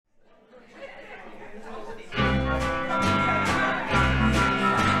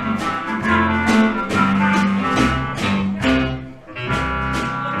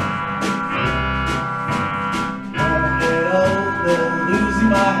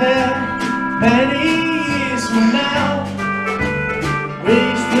there many years from now? Will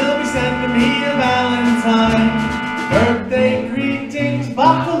you still be sending me a valentine? Birthday greetings,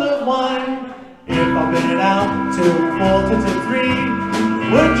 bottle of wine. If I've been out till 2:45,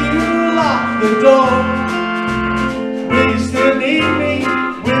 would you lock the door? Will you still need me?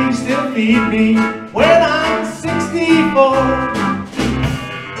 Will you still feed me when I'm 64?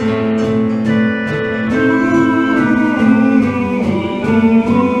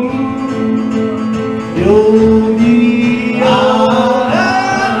 You'll be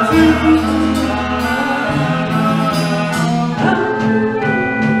honored too.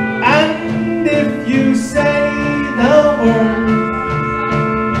 And if you say the word,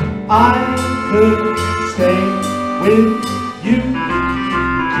 I could stay with you.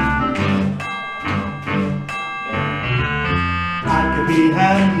 I could be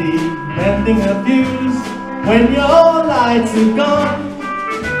handy mending a fuse when your lights are gone.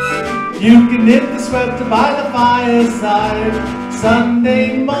 You can knit the sweater by the fireside. Sunday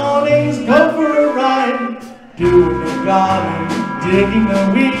mornings go for a ride, doing the garden, digging the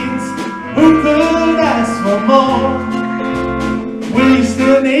weeds. Who could ask for more? Will you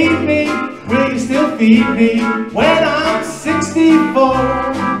still need me? Will you still feed me when I'm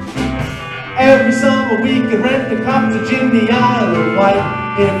 64? Every summer we can rent a cottage in the Isle of Wight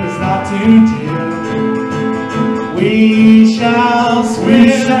if it's not too dear. We shall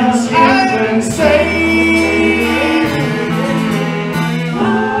swim and save.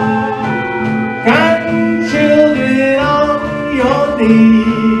 Grandchildren on your knee.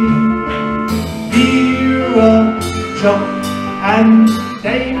 Vera, John and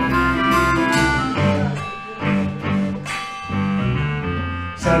Dave.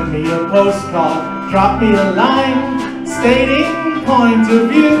 Send me a postcard, drop me a line, stating point of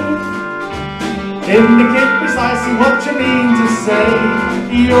view. Indicate precisely what you mean to say.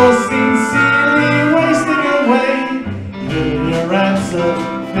 You're sincerely wasting away. Filling your answer,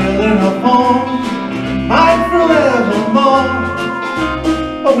 filling a form, mine forevermore.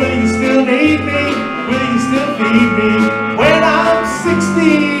 But will you still need me? Will you still feed me